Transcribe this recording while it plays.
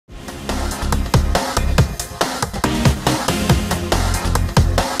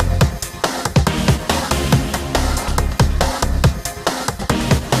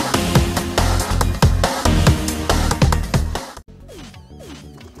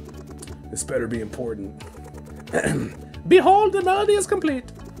This better be important. Behold, the melody is complete.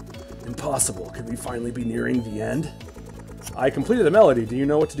 Impossible. Could we finally be nearing the end? I completed the melody. Do you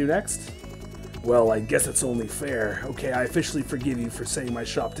know what to do next? Well, I guess it's only fair. Okay, I officially forgive you for saying my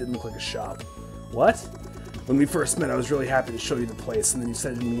shop didn't look like a shop. What? When we first met, I was really happy to show you the place, and then you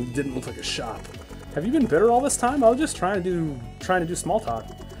said it didn't look like a shop. Have you been bitter all this time? I was just trying to do small talk.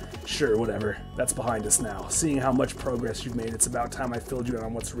 Sure, whatever. That's behind us now. Seeing how much progress you've made, it's about time I filled you in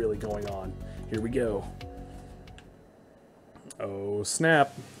on what's really going on. Here we go. Oh,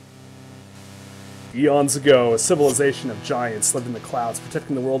 snap. Eons ago, a civilization of giants lived in the clouds,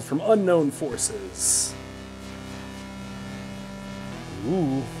 protecting the world from unknown forces.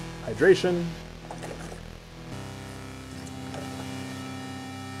 Ooh, hydration.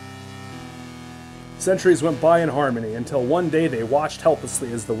 Centuries went by in harmony, until one day they watched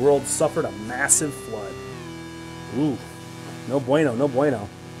helplessly as the world suffered a massive flood. Ooh, no bueno, no bueno.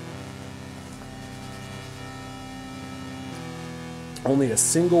 Only a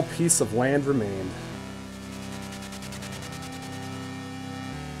single piece of land remained.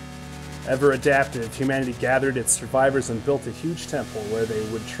 Ever adaptive, humanity gathered its survivors and built a huge temple where they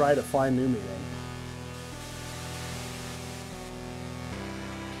would try to find new meaning.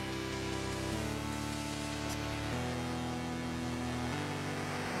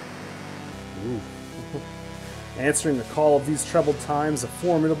 Ooh. Answering the call of these troubled times, a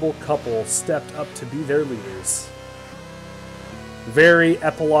formidable couple stepped up to be their leaders. Very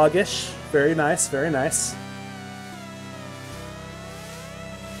epilogue-ish. Very nice, very nice.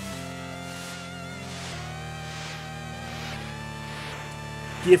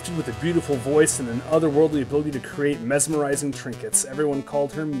 Gifted with a beautiful voice and an otherworldly ability to create mesmerizing trinkets, everyone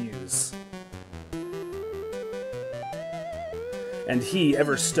called her Muse. And he,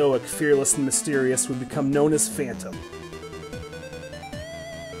 ever stoic, fearless, and mysterious, would become known as Phantom.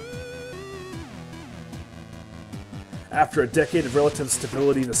 After a decade of relative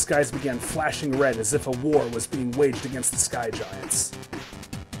stability, the skies began flashing red as if a war was being waged against the Sky Giants.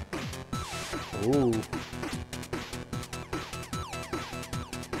 Ooh.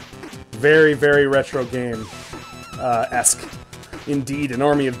 Very, very retro game esque. Indeed, an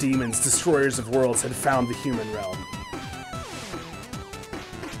army of demons, destroyers of worlds, had found the human realm.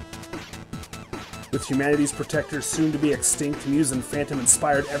 With humanity's protectors soon to be extinct, Muse and Phantom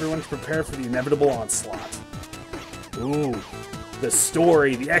inspired everyone to prepare for the inevitable onslaught. Ooh, the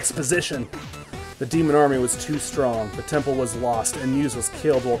story, the exposition. The demon army was too strong, the temple was lost, and Muse was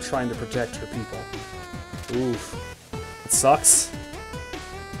killed while trying to protect her people. Oof. It sucks.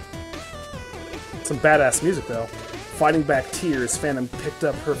 Some badass music, though. Fighting back tears, Phantom picked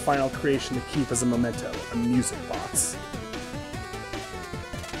up her final creation to keep as a memento, a music box.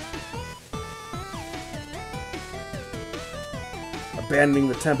 Abandoning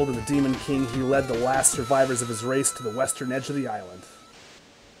the temple to the Demon King, he led the last survivors of his race to the western edge of the island,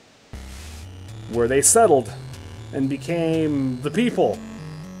 where they settled and became the people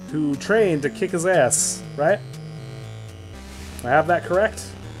who trained to kick his ass, right? I have that correct?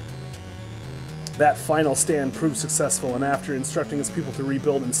 That final stand proved successful, and after instructing his people to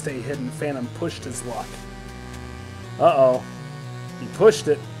rebuild and stay hidden, Phantom pushed his luck. Uh-oh. He pushed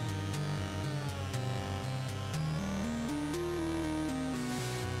it.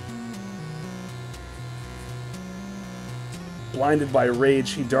 Blinded by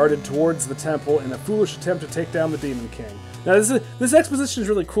rage, he darted towards the temple in a foolish attempt to take down the Demon King. Now, this exposition is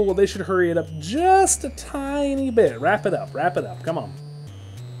really cool. They should hurry it up just a tiny bit. Wrap it up. Wrap it up. Come on.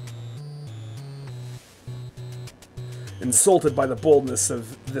 Insulted by the boldness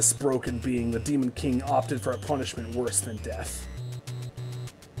of this broken being, the Demon King opted for a punishment worse than death.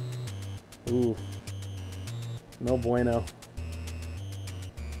 Ooh. No bueno.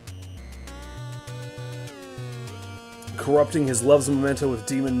 Corrupting his love's memento with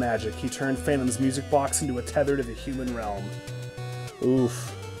demon magic, he turned Phantom's music box into a tether to the human realm.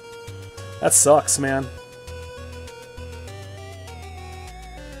 Oof. That sucks, man.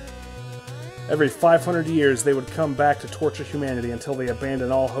 Every 500 years, they would come back to torture humanity until they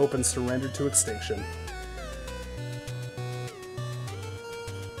abandoned all hope and surrendered to extinction.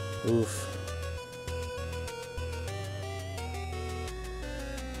 Oof.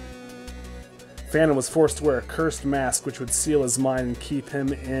 Phantom was forced to wear a cursed mask which would seal his mind and keep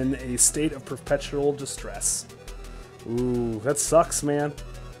him in a state of perpetual distress. Ooh, that sucks, man.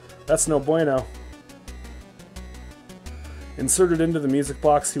 That's no bueno. Inserted into the music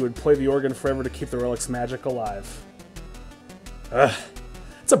box, he would play the organ forever to keep the relic's magic alive. Ugh.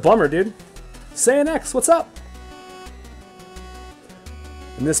 It's a bummer, dude. Saiyan X, what's up?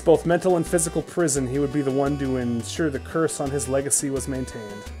 In this both mental and physical prison, he would be the one to ensure the curse on his legacy was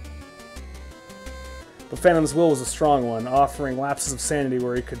maintained. But Phantom's will was a strong one, offering lapses of sanity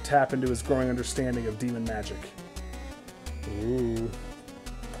where he could tap into his growing understanding of demon magic. Ooh.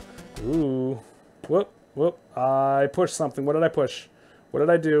 Ooh. Whoop, whoop. I pushed something. What did I push? What did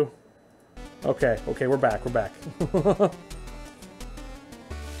I do? Okay, okay, we're back, we're back.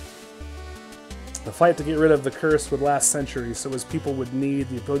 The fight to get rid of the curse would last centuries, so his people would need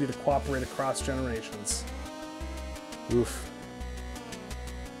the ability to cooperate across generations. Oof.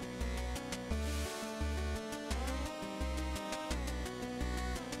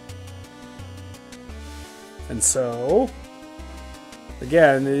 And so,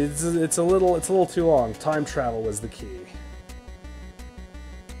 again, it's a little too long. Time travel was the key.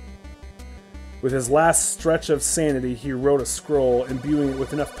 With his last stretch of sanity, he wrote a scroll, imbuing it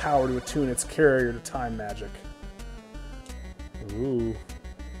with enough power to attune its carrier to time magic. Ooh.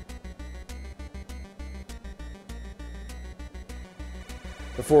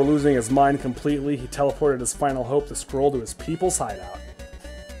 Before losing his mind completely, he teleported his final hope, the scroll, to his people's hideout.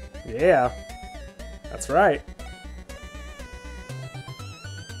 Yeah. That's right.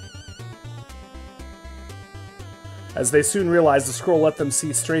 As they soon realized, the scroll let them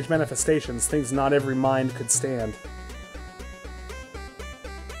see strange manifestations, things not every mind could stand.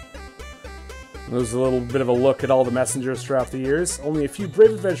 There was a little bit of a look at all the messengers throughout the years. Only a few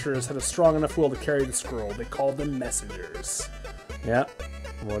brave adventurers had a strong enough will to carry the scroll. They called them messengers. Yeah,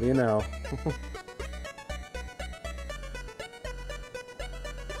 what do you know?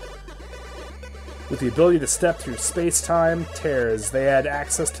 With the ability to step through space-time tears, they had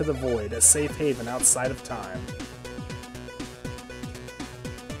access to the void, a safe haven outside of time.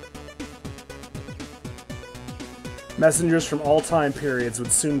 Messengers from all time periods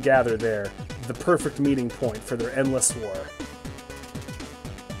would soon gather there, the perfect meeting point for their endless war.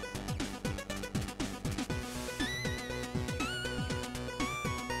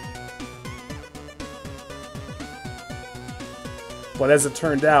 But as it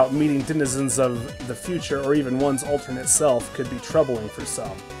turned out, meeting denizens of the future, or even one's alternate self, could be troubling for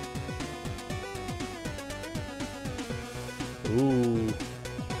some. Ooh.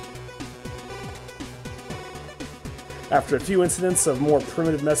 After a few incidents of more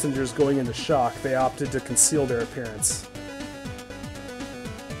primitive messengers going into shock, they opted to conceal their appearance.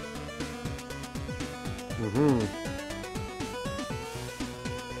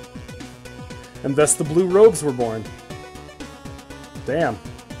 And thus the blue robes were born. Damn.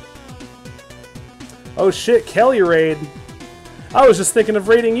 Oh shit, Kelly raid. I was just thinking of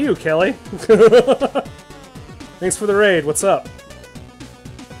raiding you, Kelly. Thanks for the raid, what's up?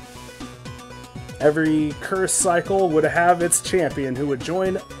 Every curse cycle would have its champion who would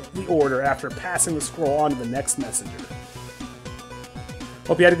join the order after passing the scroll on to the next messenger.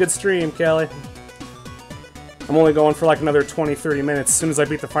 Hope you had a good stream, Kelly. I'm only going for like another 20-30 minutes. As soon as I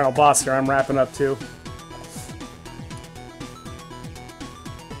beat the final boss here, I'm wrapping up too.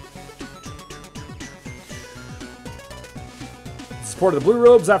 Support of the Blue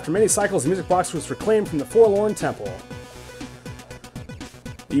Robes, after many cycles, the music box was reclaimed from the Forlorn Temple.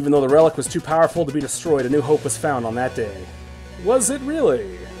 Even though the relic was too powerful to be destroyed, a new hope was found on that day. Was it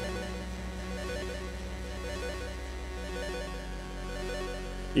really?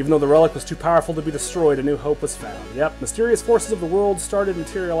 Even though the relic was too powerful to be destroyed, a new hope was found. Yep, mysterious forces of the world started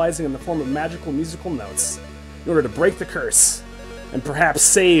materializing in the form of magical musical notes in order to break the curse and perhaps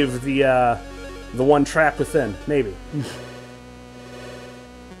save the one trapped within. Maybe.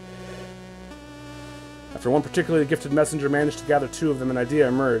 After one particularly gifted messenger managed to gather two of them, an idea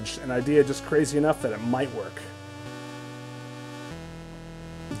emerged. An idea just crazy enough that it might work.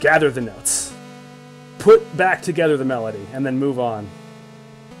 Gather the notes. Put back together the melody, and then move on.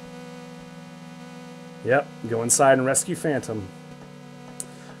 Yep, go inside and rescue Phantom.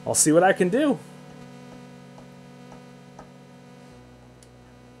 I'll see what I can do.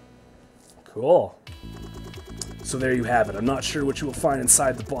 Cool. So there you have it. I'm not sure what you will find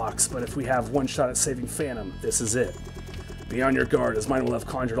inside the box, but if we have one shot at saving Phantom, this is it. Be on your guard, as mine will have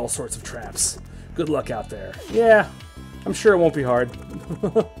conjured all sorts of traps. Good luck out there. Yeah, I'm sure it won't be hard.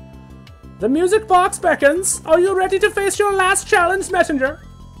 The music box beckons. Are you ready to face your last challenge, messenger?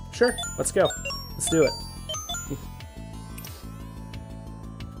 Sure, let's go. Let's do it.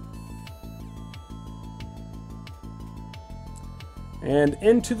 And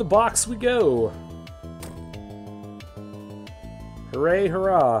into the box we go. Hooray,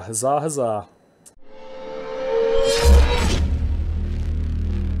 hurrah, huzzah, huzzah.